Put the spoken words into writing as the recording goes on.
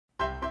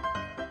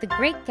The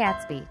Great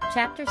Gatsby,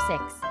 Chapter 6,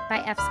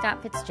 by F.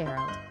 Scott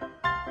Fitzgerald.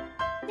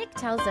 Nick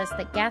tells us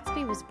that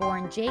Gatsby was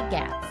born J.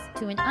 Gatz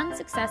to an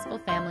unsuccessful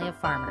family of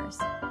farmers.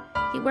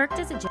 He worked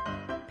as a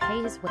janitor to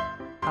pay his way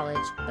to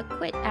college, but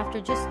quit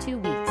after just 2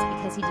 weeks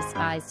because he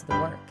despised the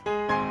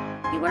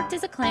work. He worked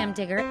as a clam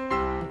digger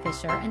and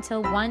fisher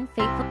until one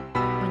fateful day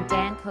when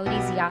Dan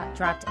Cody's yacht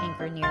dropped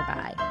anchor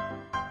nearby.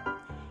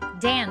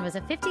 Dan was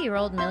a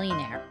 50-year-old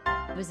millionaire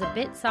who was a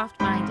bit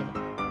soft-minded.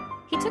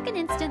 He took an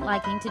instant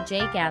liking to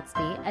J.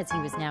 Gatsby, as he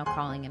was now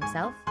calling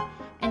himself,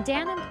 and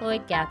Dan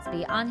employed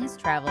Gatsby on his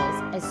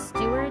travels as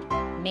steward,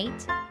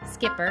 mate,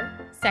 skipper,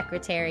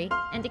 secretary,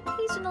 and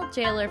occasional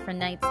jailer for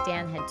nights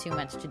Dan had too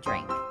much to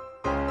drink.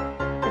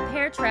 The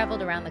pair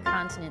traveled around the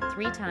continent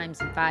 3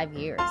 times in 5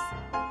 years.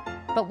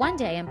 But one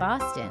day in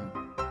Boston,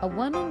 a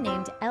woman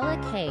named Ella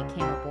Kay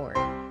came aboard,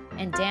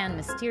 and Dan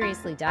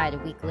mysteriously died a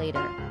week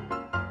later.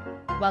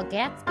 While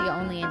Gatsby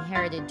only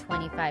inherited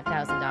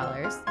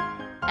 $25,000,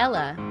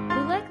 Ella,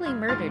 who likely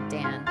murdered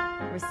Dan,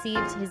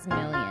 received his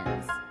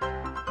millions.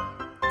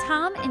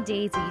 Tom and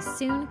Daisy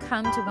soon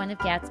come to one of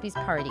Gatsby's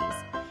parties,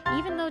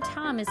 even though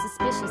Tom is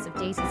suspicious of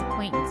Daisy's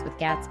acquaintance with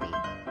Gatsby.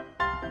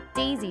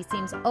 Daisy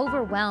seems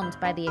overwhelmed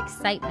by the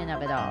excitement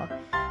of it all,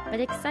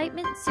 but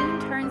excitement soon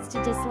turns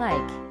to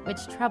dislike,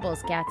 which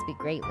troubles Gatsby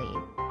greatly.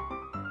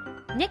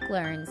 Nick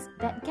learns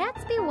that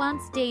Gatsby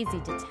wants Daisy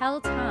to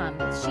tell Tom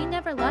that she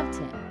never loved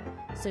him,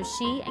 so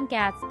she and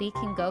Gatsby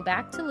can go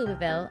back to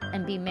Louisville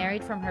and be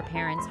married from her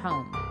parents'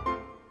 home.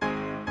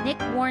 Nick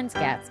warns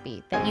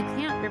Gatsby that you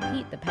can't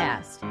repeat the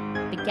past,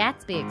 but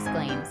Gatsby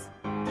exclaims,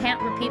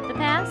 "Can't repeat the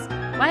past?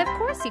 Why, of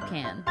course you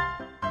can!"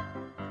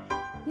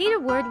 Need a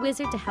word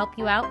wizard to help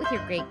you out with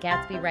your Great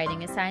Gatsby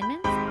writing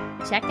assignments?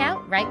 Check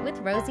out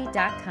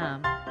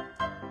writewithrosie.com.